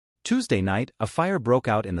Tuesday night, a fire broke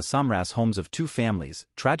out in the Somras homes of two families,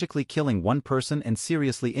 tragically killing one person and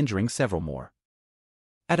seriously injuring several more.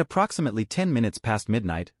 At approximately 10 minutes past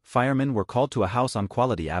midnight, firemen were called to a house on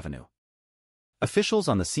Quality Avenue. Officials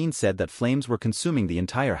on the scene said that flames were consuming the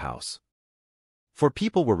entire house. 4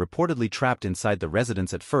 people were reportedly trapped inside the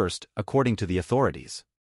residence at first, according to the authorities.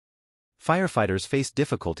 Firefighters faced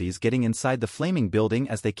difficulties getting inside the flaming building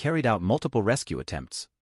as they carried out multiple rescue attempts.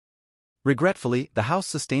 Regretfully, the house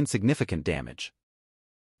sustained significant damage.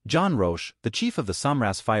 John Roche, the chief of the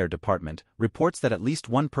Somras Fire Department, reports that at least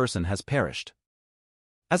one person has perished.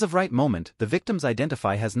 As of right moment, the victim's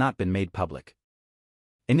identity has not been made public.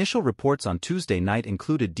 Initial reports on Tuesday night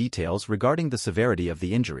included details regarding the severity of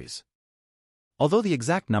the injuries. Although the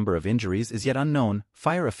exact number of injuries is yet unknown,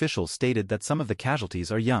 fire officials stated that some of the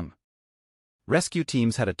casualties are young. Rescue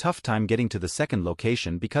teams had a tough time getting to the second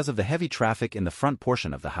location because of the heavy traffic in the front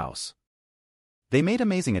portion of the house. They made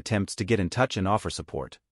amazing attempts to get in touch and offer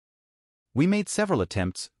support. We made several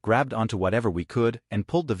attempts, grabbed onto whatever we could, and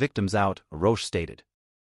pulled the victims out, Roche stated.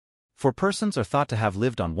 4 persons are thought to have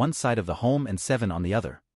lived on one side of the home and 7 on the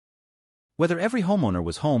other. Whether every homeowner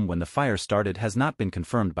was home when the fire started has not been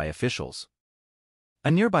confirmed by officials.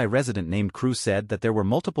 A nearby resident named Crew said that there were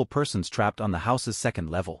multiple persons trapped on the house's second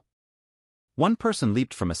level. One person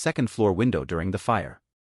leaped from a second-floor window during the fire.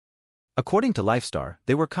 According to Lifestar,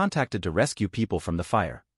 they were contacted to rescue people from the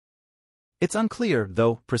fire. It's unclear,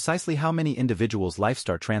 though, precisely how many individuals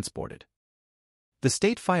Lifestar transported. The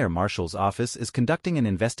State Fire Marshal's office is conducting an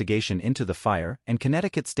investigation into the fire, and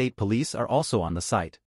Connecticut State Police are also on the site.